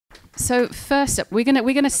So first up, we're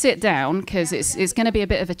gonna sit down because it's gonna be a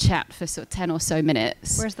bit of a chat for sort of 10 or so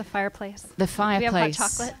minutes. Where's the fireplace? The fireplace. We have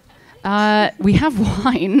hot chocolate. We have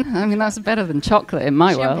wine. I mean, that's better than chocolate in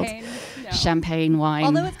my world. No. Champagne, wine.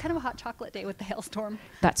 Although it's kind of a hot chocolate day with the hailstorm.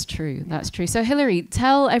 That's true. That's true. So Hillary,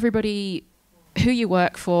 tell everybody who you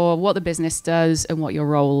work for, what the business does, and what your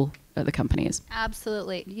role at the company is.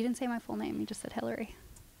 Absolutely. You didn't say my full name. You just said Hillary.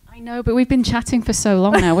 I know, but we've been chatting for so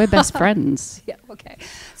long now. We're best friends. Yeah, okay.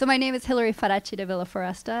 So my name is Hillary Faracci de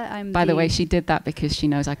Villaforesta. By the way, she did that because she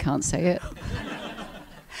knows I can't say it.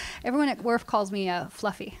 Everyone at Worf calls me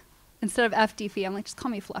Fluffy. Instead of FDF, I'm like, just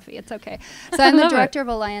call me Fluffy. It's okay. So I'm the Director of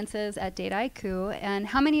Alliances at Dataiku. And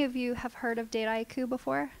how many of you have heard of Dataiku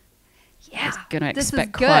before? Yeah. I was going to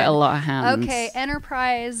expect quite a lot of hands. Okay,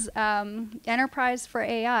 enterprise for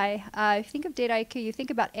AI. If you think of Dataiku, you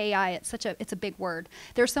think about AI. It's a big word.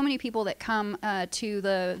 There's so many people that come to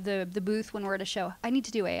the booth when we're at a show. I need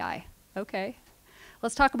to do AI. Okay.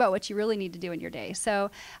 Let's talk about what you really need to do in your day. So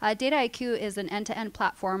Dataiku is an end-to-end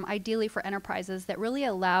platform, ideally for enterprises, that really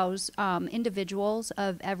allows individuals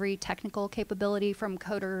of every technical capability, from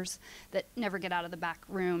coders that never get out of the back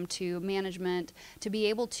room to management, to be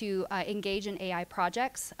able to engage in AI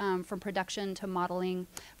projects from production to modeling,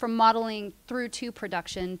 from modeling through to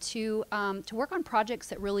production, to work on projects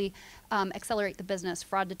that really accelerate the business,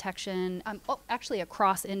 fraud detection, actually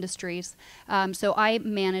across industries. So I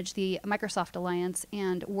manage the Microsoft Alliance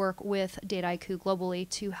and work with Dataiku globally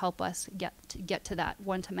to help us get to that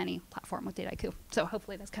one-to-many platform with Dataiku. So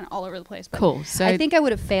hopefully that's kind of all over the place. But cool. So I think I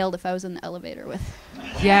would have failed if I was in the elevator with.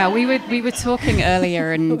 Yeah, we were talking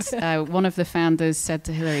earlier, and one of the founders said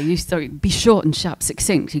to Hillary, "You be short and sharp,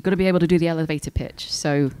 succinct. You've got to be able to do the elevator pitch."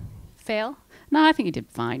 So fail? No, I think you did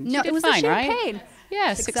fine. No, it was fine, a champagne. Right?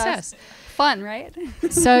 Yeah, success. Fun, right?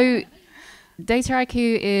 So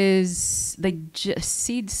Dataiku is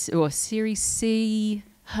Series C,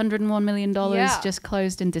 $101 million, just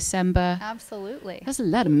closed in December. Absolutely. That's a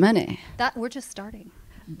lot of money. We're just starting.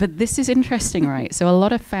 But this is interesting, right? So a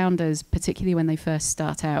lot of founders, particularly when they first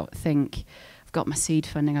start out, think, I've got my seed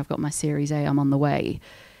funding, I've got my Series A, I'm on the way.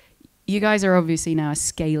 You guys are obviously now a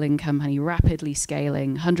scaling company, rapidly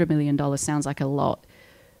scaling. $100 million sounds like a lot.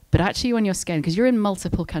 But actually when you're scaling, because you're in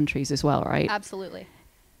multiple countries as well, right? Absolutely.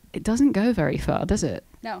 It doesn't go very far, does it?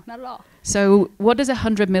 No, not at all. So what does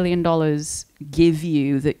 $100 million give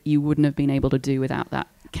you that you wouldn't have been able to do without that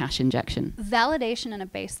cash injection? Validation and a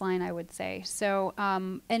baseline, I would say. So,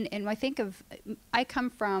 and I come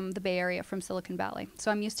from the Bay Area, from Silicon Valley.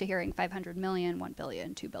 So I'm used to hearing 500 million, 1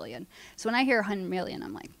 billion, 2 billion. So when I hear 100 million,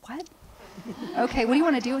 I'm like, what? Okay, what do you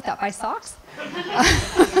want to do with that? Buy socks?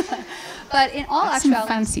 But in all actuality, some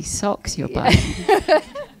fancy socks you're buying.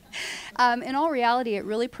 In all reality, it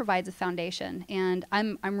really provides a foundation, and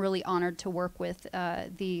I'm really honored to work with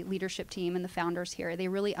the leadership team and the founders here. They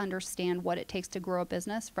really understand what it takes to grow a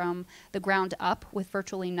business from the ground up with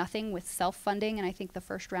virtually nothing, with self-funding, and I think the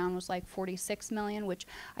first round was like 46 million, which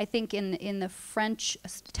I think in the French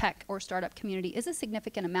tech or startup community is a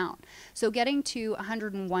significant amount. So getting to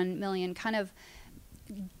 101 million kind of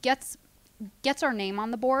gets our name on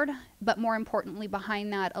the board, but more importantly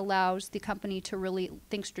behind that allows the company to really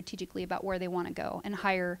think strategically about where they want to go and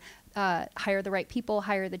hire the right people,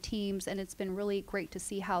 hire the teams, and it's been really great to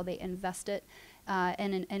see how they invest it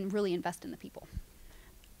and really invest in the people.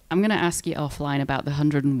 I'm going to ask you offline about the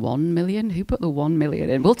 101 million. Who put the 1 million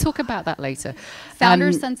in? We'll talk about that later.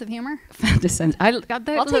 Founder's sense of humor? Founder's sense. I'll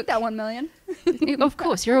take that 1 million. Of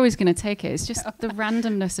course, you're always going to take it. It's just the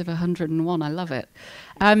randomness of 101. I love it.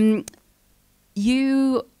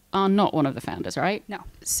 You are not one of the founders, right? No.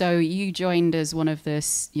 So you joined as one of the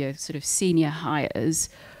sort of senior hires.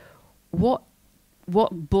 What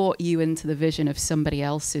brought you into the vision of somebody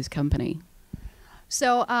else's company?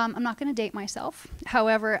 So I'm not going to date myself.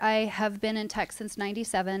 However, I have been in tech since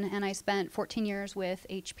 '97, and I spent 14 years with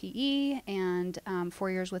HPE and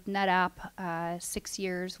 4 years with NetApp, 6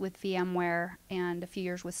 years with VMware, and a few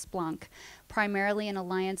years with Splunk, primarily in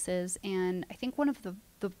alliances. And I think one of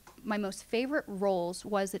my most favorite roles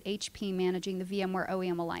was at HP managing the VMware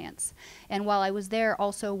OEM Alliance. And while I was there,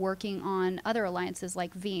 also working on other alliances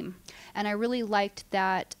like Veeam. And I really liked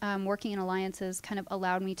that working in alliances kind of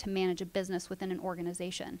allowed me to manage a business within an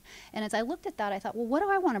organization. And as I looked at that, I thought, well, what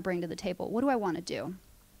do I want to bring to the table? What do I want to do?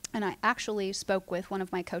 And I actually spoke with one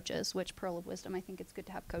of my coaches, which Pearl of Wisdom, I think it's good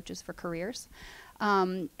to have coaches for careers.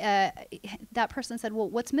 That person said, well,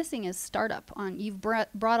 what's missing is startup. You've brought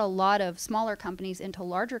a lot of smaller companies into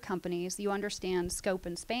larger companies. You understand scope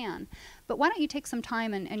and span. But why don't you take some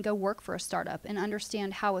time and go work for a startup and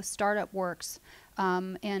understand how a startup works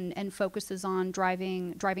and focuses on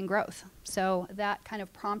driving growth. So that kind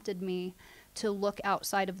of prompted me to look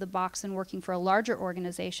outside of the box and working for a larger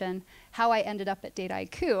organization. How I ended up at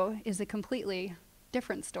Dataiku is a completely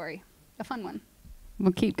different story, a fun one.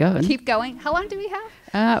 We'll keep going. Keep going. How long do we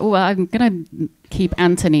have? Well, I'm going to keep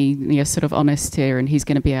Anthony sort of honest here, and he's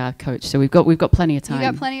going to be our coach. So we've got plenty of time.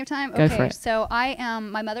 You got plenty of time? Go okay, for it. So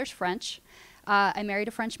my mother's French. I married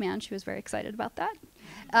a French man. She was very excited about that.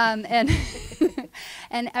 And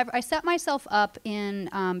I set myself up in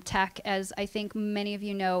tech, as I think many of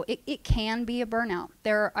you know. It can be a burnout.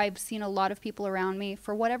 I've seen a lot of people around me,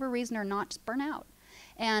 for whatever reason, are not just burnout.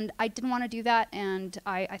 And I didn't want to do that, and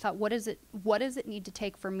I thought, what does it need to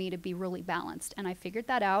take for me to be really balanced? And I figured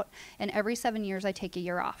that out, and every 7 years I take a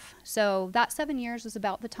year off. So that 7 years was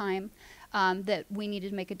about the time that we needed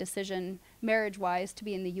to make a decision, marriage-wise, to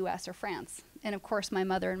be in the US or France. And of course, my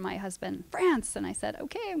mother and my husband, France. And I said,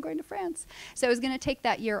 okay, I'm going to France. So I was going to take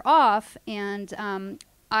that year off, and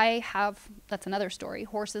I have, that's another story,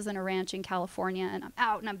 horses and a ranch in California, and I'm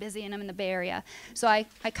out and I'm busy and I'm in the Bay Area. So I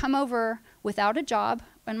come over without a job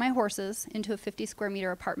and my horses into a 50 square meter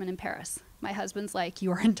apartment in Paris. My husband's like,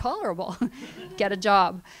 you are intolerable. Get a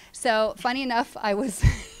job. So funny enough, I was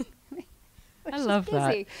I love busy.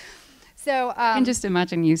 that. So I can just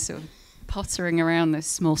imagine you sort of pottering around this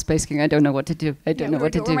small space going, I don't know what to do. I don't know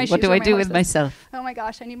what to do. What do I do with myself? Oh my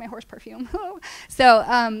gosh, I need my horse perfume. So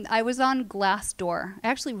I was on Glassdoor. I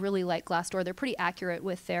actually really like Glassdoor. They're pretty accurate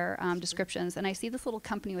with their descriptions. And I see this little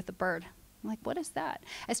company with a bird. I'm like, what is that?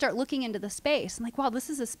 I start looking into the space. I'm like, wow, this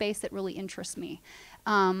is a space that really interests me.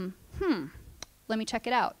 Let me check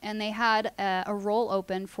it out. And they had a role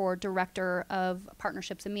open for Director of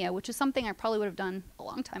Partnerships EMEA, which is something I probably would have done a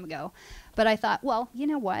long time ago. But I thought, well, you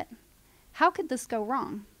know what? How could this go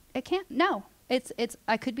wrong? It can't, no.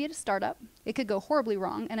 I could be at a startup. It could go horribly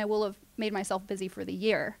wrong, and I will have made myself busy for the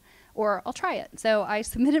year. Or I'll try it. So I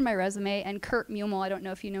submitted my resume, and Kurt Mumel, I don't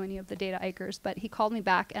know if you know any of the data Ikers, but he called me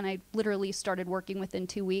back, and I literally started working within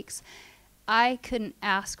 2 weeks. I couldn't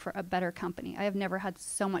ask for a better company. I have never had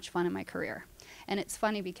so much fun in my career. And it's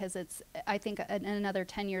funny because I think another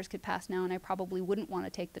 10 years could pass now, and I probably wouldn't want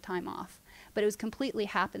to take the time off. But it was completely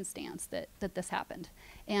happenstance that this happened.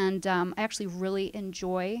 And I actually really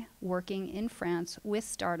enjoy working in France with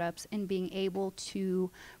startups and being able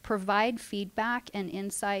to provide feedback and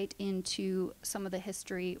insight into some of the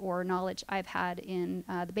history or knowledge I've had in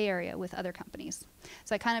the Bay Area with other companies.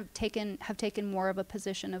 So I kind of have taken more of a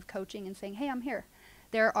position of coaching and saying, hey, I'm here.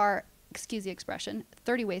 There are, excuse the expression,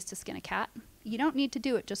 30 ways to skin a cat. You don't need to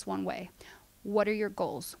do it just one way. What are your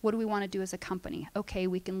goals? What do we want to do as a company? Okay,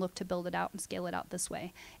 we can look to build it out and scale it out this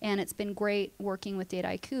way. And it's been great working with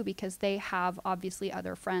Dataiku because they have obviously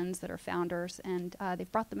other friends that are founders, and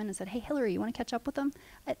they've brought them in and said, hey, Hillary, you want to catch up with them?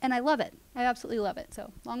 And I love it. I absolutely love it.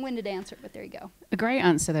 So long-winded answer, but there you go. A great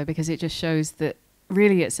answer, though, because it just shows that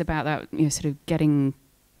really it's about that, sort of getting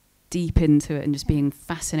deep into it and just being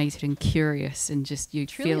fascinated and curious, and just you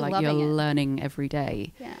Truly feel like you're loving it. learning every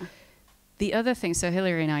day. Yeah. The other thing, so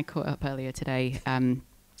Hillary and I caught up earlier today, and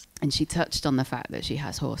she touched on the fact that she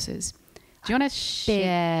has horses. Do you want to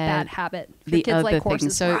share bad habit for the kids other like thing?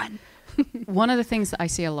 horses? So Run. one of the things that I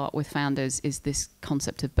see a lot with founders is this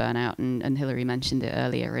concept of burnout, and Hillary mentioned it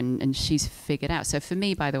earlier, and she's figured out. So for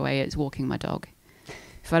me, by the way, it's walking my dog.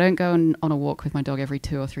 If I don't go on a walk with my dog every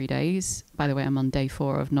 2 or 3 days, by the way, I'm on day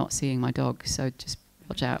 4 of not seeing my dog, so just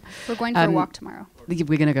watch out. We're going for a walk tomorrow. We're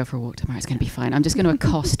going to go for a walk tomorrow. It's going to be fine. I'm just going to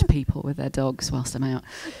accost people with their dogs whilst I'm out.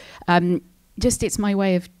 It's my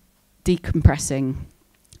way of decompressing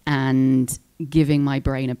and giving my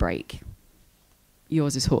brain a break.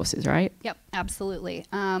 Yours is horses, right? Yep, absolutely.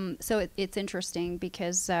 So it's interesting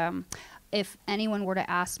because if anyone were to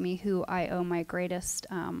ask me who I owe my greatest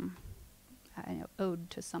ode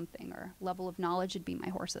to something or level of knowledge, it'd be my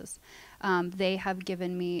horses. They have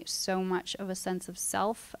given me so much of a sense of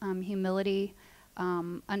self, humility,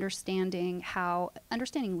 understanding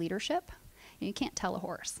leadership. You can't tell a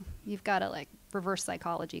horse. You've got to reverse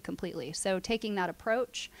psychology completely. So taking that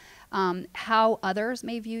approach, how others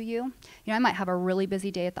may view you. I might have a really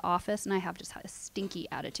busy day at the office and I have just had a stinky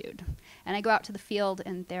attitude. And I go out to the field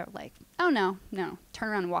and they're like, oh no, turn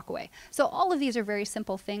around and walk away. So all of these are very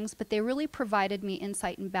simple things, but they really provided me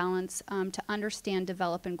insight and balance to understand,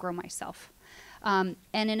 develop, and grow myself. And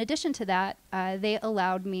in addition to that, they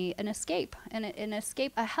allowed me an escape,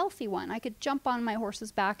 a healthy one. I could jump on my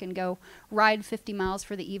horse's back and go ride 50 miles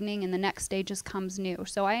for the evening, and the next day just comes new.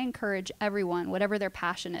 So I encourage everyone, whatever their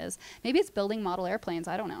passion is, maybe it's building model airplanes,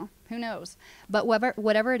 I don't know, who knows? But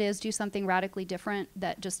whatever it is, do something radically different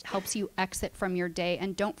that just helps you exit from your day,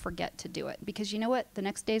 and don't forget to do it. Because you know what? The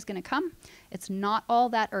next day is going to come. It's not all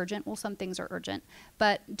that urgent. Well, some things are urgent.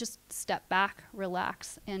 But just step back,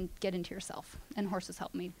 relax, and get into yourself. And horses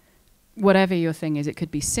help me. Whatever your thing is, it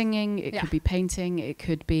could be singing, it could be painting, it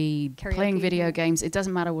could be Karaoke, playing video games. It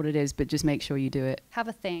doesn't matter what it is, but just make sure you do it. Have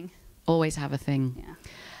a thing. Always have a thing.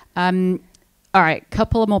 Yeah. All right,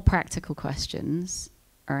 couple of more practical questions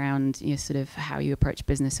around sort of how you approach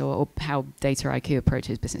business, or how Data IQ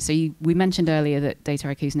approaches business. So we mentioned earlier that Data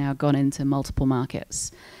IQ's now gone into multiple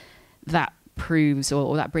markets. That proves,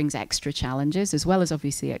 or that brings extra challenges, as well as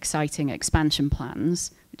obviously exciting expansion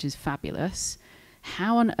plans, which is fabulous.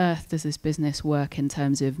 How on earth does this business work in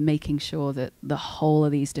terms of making sure that the whole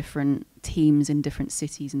of these different teams in different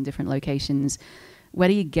cities and different locations, where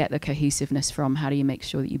do you get the cohesiveness from? How do you make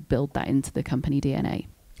sure that you build that into the company DNA?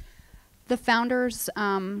 The founders,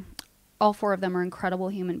 all four of them are incredible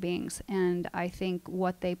human beings. And I think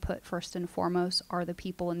what they put first and foremost are the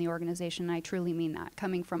people in the organization. And I truly mean that.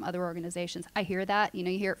 Coming from other organizations, I hear that. You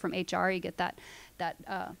hear it from HR. You get that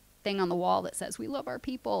thing on the wall that says, we love our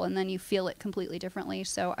people. And then you feel it completely differently.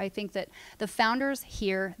 So I think that the founders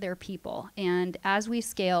hear their people. And as we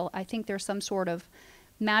scale, I think there's some sort of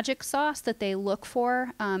magic sauce that they look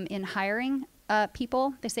for in hiring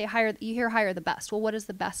people. They say you hear hire the best. Well, what does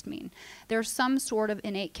the best mean? There's some sort of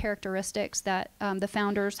innate characteristics that the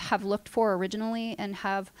founders have looked for originally, and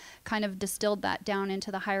have kind of distilled that down into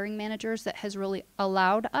the hiring managers, that has really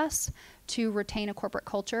allowed us to retain a corporate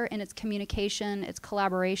culture. And it's communication, it's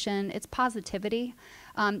collaboration, it's positivity.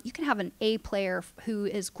 You can have an A player who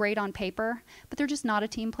is great on paper, but they're just not a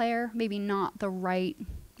team player, maybe not the right,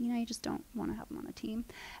 you just don't want to have them on a team.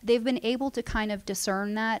 They've been able to kind of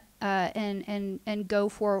discern that and go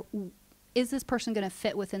for, is this person going to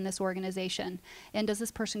fit within this organization? And does this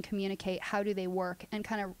person communicate? How do they work? And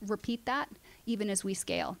kind of repeat that even as we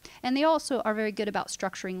scale. And they also are very good about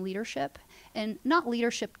structuring leadership, and not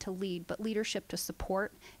leadership to lead, but leadership to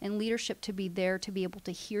support, and leadership to be there to be able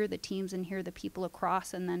to hear the teams and hear the people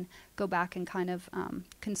across, and then go back and kind of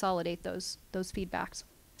consolidate those feedbacks.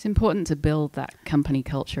 It's important to build that company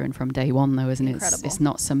culture, and from day one, though, isn't it? It's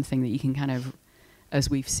not something that you can kind of, as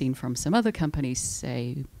we've seen from some other companies,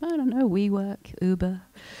 say, I don't know, WeWork, Uber.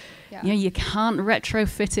 Yeah. You can't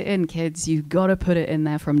retrofit it in, kids. You've got to put it in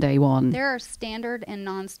there from day one. There are standard and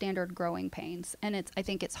non-standard growing pains, and I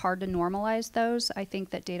think it's hard to normalize those. I think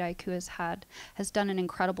that Data IQ has done an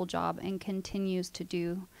incredible job, and continues to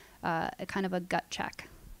do a kind of a gut check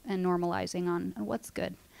and normalizing on what's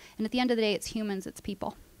good. And at the end of the day, it's humans, it's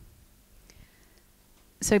people.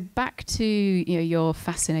 So back to your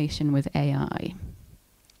fascination with AI.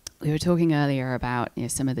 We were talking earlier about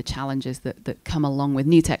some of the challenges that come along with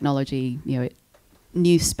new technology,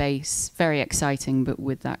 new space, very exciting, but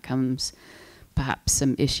with that comes perhaps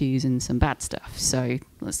some issues and some bad stuff. So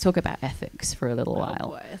let's talk about ethics for a little while. Oh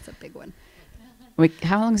boy, that's a big one.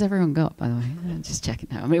 How long has everyone got, by the way? Just checking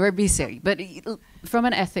now. I mean, we're busy. But from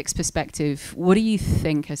an ethics perspective, what do you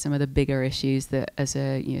think are some of the bigger issues that, as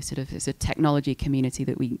a as a technology community,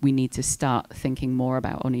 that we need to start thinking more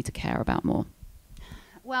about, or need to care about more?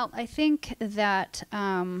 Well, I think that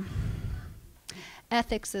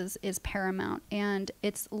ethics is paramount, and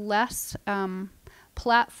it's less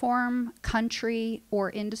platform, country, or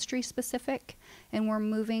industry specific. And we're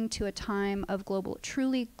moving to a time of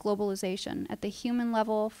truly globalization at the human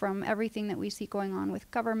level, from everything that we see going on with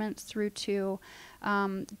governments through to,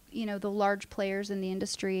 the large players in the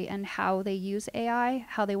industry, and how they use AI,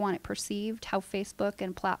 how they want it perceived, how Facebook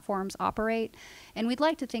and platforms operate. And we'd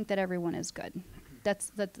like to think that everyone is good.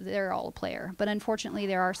 That they're all a player. But unfortunately,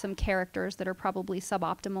 there are some characters that are probably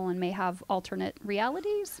suboptimal and may have alternate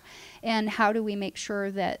realities. And how do we make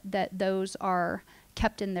sure that those are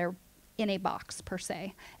kept in a box, per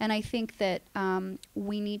se? And I think that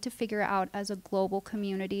we need to figure out, as a global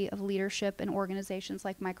community of leadership and organizations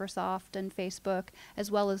like Microsoft and Facebook,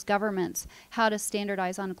 as well as governments, how to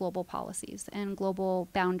standardize on global policies and global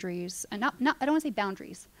boundaries. And I don't want to say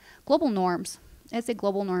boundaries, global norms. I'd say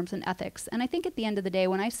global norms and ethics. And I think at the end of the day,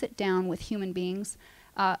 when I sit down with human beings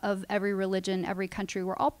of every religion, every country,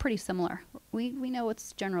 we're all pretty similar. We know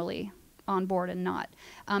what's generally on board and not.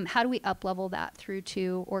 How do we up-level that through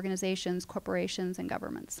to organizations, corporations, and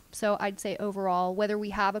governments? So I'd say overall, whether we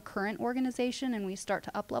have a current organization and we start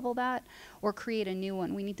to up-level that, or create a new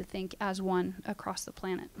one, we need to think as one across the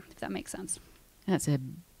planet, if that makes sense. That's a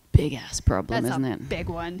big ass problem, That's isn't a it? big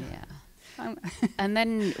one. Yeah. And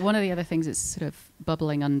then one of the other things that's sort of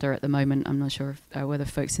bubbling under at the moment, I'm not sure if, whether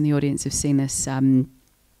folks in the audience have seen this,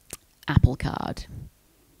 Apple Card.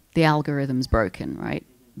 The algorithm's broken, right?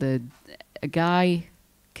 A guy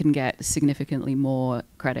can get significantly more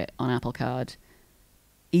credit on Apple Card,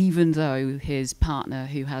 even though his partner,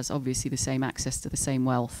 who has obviously the same access to the same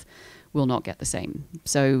wealth, will not get the same.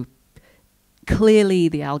 So clearly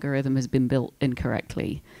the algorithm has been built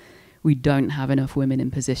incorrectly. We don't have enough women in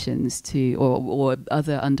positions to, or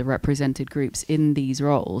other underrepresented groups in these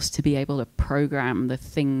roles to be able to program the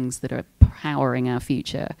things that are powering our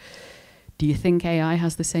future. Do you think AI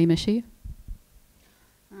has the same issue?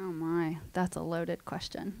 Oh my, that's a loaded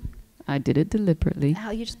question. I did it deliberately. How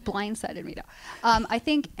you just blindsided me, though. I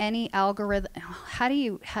think any algorithm. How do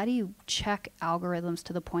you check algorithms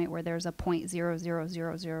to the point where there's a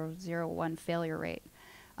 0.000001 failure rate?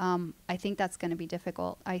 I think that's going to be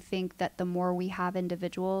difficult. I think that the more we have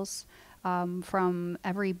individuals from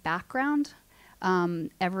every background,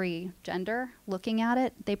 every gender looking at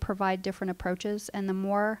it, they provide different approaches, and the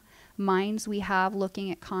more minds we have looking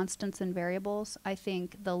at constants and variables, I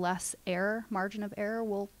think the less margin of error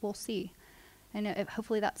we'll see. And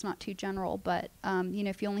hopefully that's not too general, but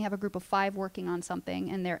if you only have a group of 5 working on something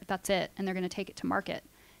and that's it, and they're going to take it to market,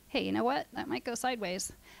 hey, you know what? That might go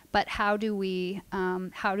sideways. But how do we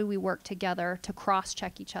work together to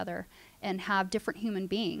cross-check each other and have different human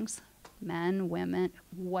beings, men, women,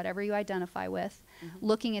 whatever you identify with,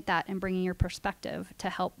 looking at that and bringing your perspective to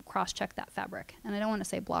help cross-check that fabric? And I don't want to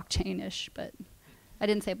say blockchain-ish, but I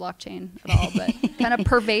didn't say blockchain at all, but kind of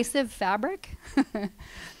pervasive fabric.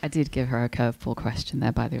 I did give her a curveball question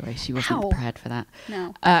there, by the way. She wasn't prepared for that.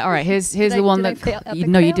 No. All right, here's the one that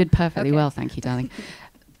you did perfectly well. Thank you, darling.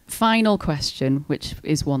 Final question, which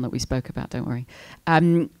is one that we spoke about, don't worry.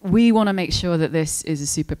 We want to make sure that this is a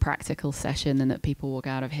super practical session and that people walk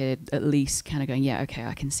out of here at least kind of going, yeah, okay,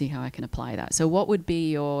 I can see how I can apply that. So what would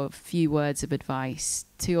be your few words of advice,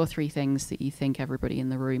 2 or 3 things that you think everybody in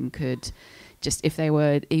the room could just, if they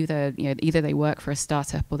were either they work for a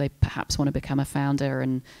startup or they perhaps want to become a founder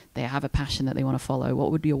and they have a passion that they want to follow,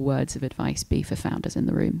 what would your words of advice be for founders in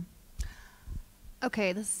the room?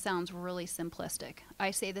 Okay, this sounds really simplistic.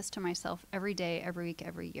 I say this to myself every day, every week,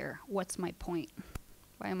 every year. What's my point?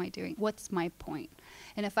 Why am I doing? What's my point?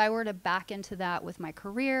 And if I were to back into that with my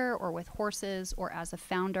career or with horses or as a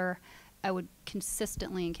founder, I would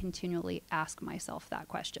consistently and continually ask myself that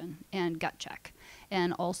question and gut check,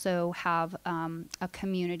 and also have a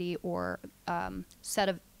community or set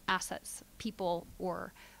of assets, people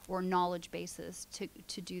or knowledge bases to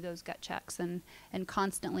do those gut checks and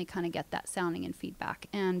constantly kind of get that sounding and feedback.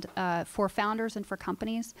 And for founders and for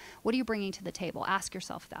companies, what are you bringing to the table? Ask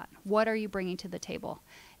yourself that. What are you bringing to the table?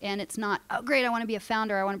 And it's not, oh, great, I want to be a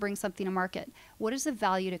founder. I want to bring something to market. What is the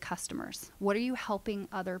value to customers? What are you helping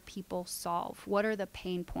other people solve? What are the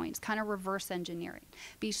pain points? Kind of reverse engineering.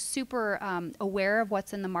 Be super aware of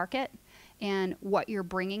what's in the market and what you're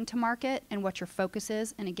bringing to market and what your focus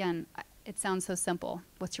is. And again, it sounds so simple.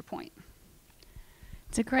 What's your point?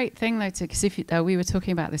 It's a great thing, though, because we were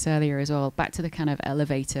talking about this earlier as well, back to the kind of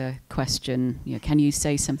elevator question. Can you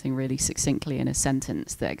say something really succinctly in a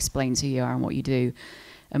sentence that explains who you are and what you do?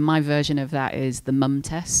 And my version of that is the mum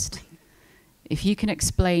test. If you can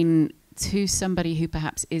explain to somebody who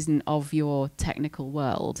perhaps isn't of your technical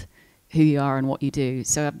world who you are and what you do.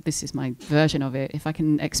 So this is my version of it. If I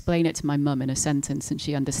can explain it to my mum in a sentence and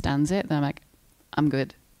she understands it, then I'm like, I'm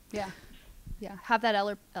good. Yeah. Yeah, have that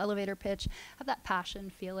elevator pitch, have that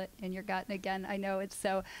passion, feel it in your gut. And again, I know it's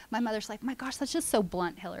so, my mother's like, my gosh, that's just so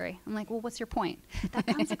blunt, Hillary. I'm like, well, what's your point? That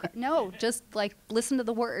comes across. No, just like listen to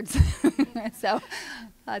the words. So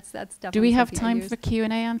that's definitely. Do we have time for Q&A,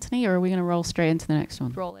 Anthony, or are we going to roll straight into the next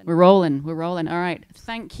one? Rolling. We're rolling. All right.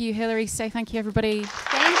 Thank you, Hillary. Say thank you, everybody.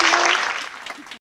 Thank you.